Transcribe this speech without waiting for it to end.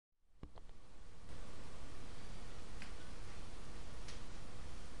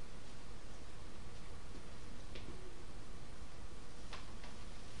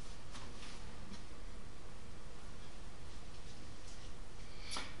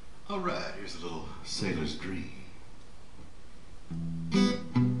Alright, here's a little sailor's dream.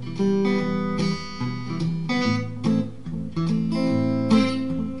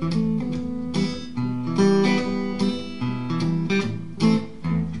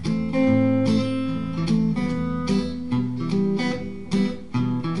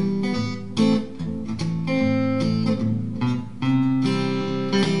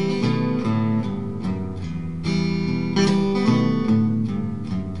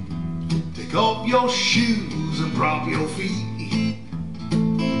 Take off your shoes and prop your feet.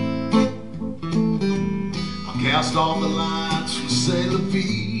 I'll cast off the lines from sailor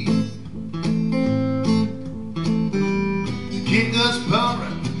feet to kick us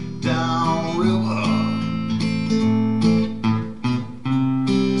purring down river.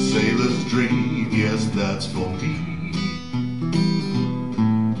 Sailor's dream, yes, that's for me.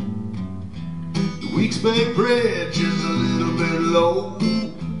 The Weeks Bay Bridge is a little bit low.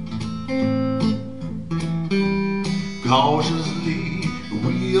 Cautiously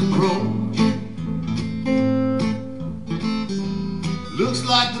we approach. Looks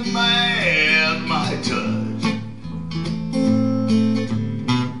like the man might touch.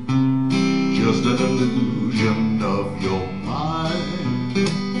 Just an illusion of your mind.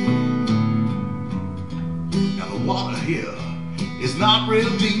 Now the water here is not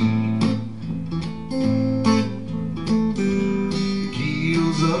real deep. The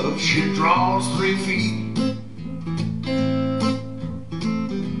keels of ship draws 3 feet.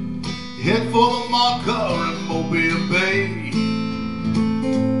 Head for the marker in Mobile Bay.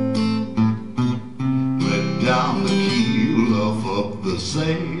 Let down the keel, luff up the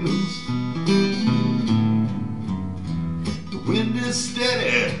sails. The wind is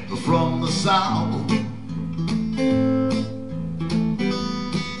steady from the south.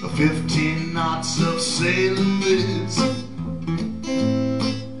 15 knots of sailing this.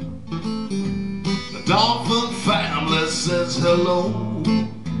 The dolphin family says hello.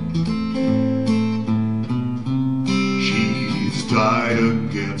 Tied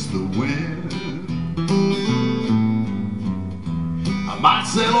against the wind. I might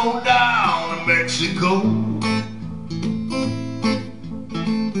sail on down to Mexico,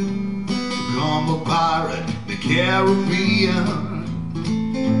 become a pirate in the Caribbean.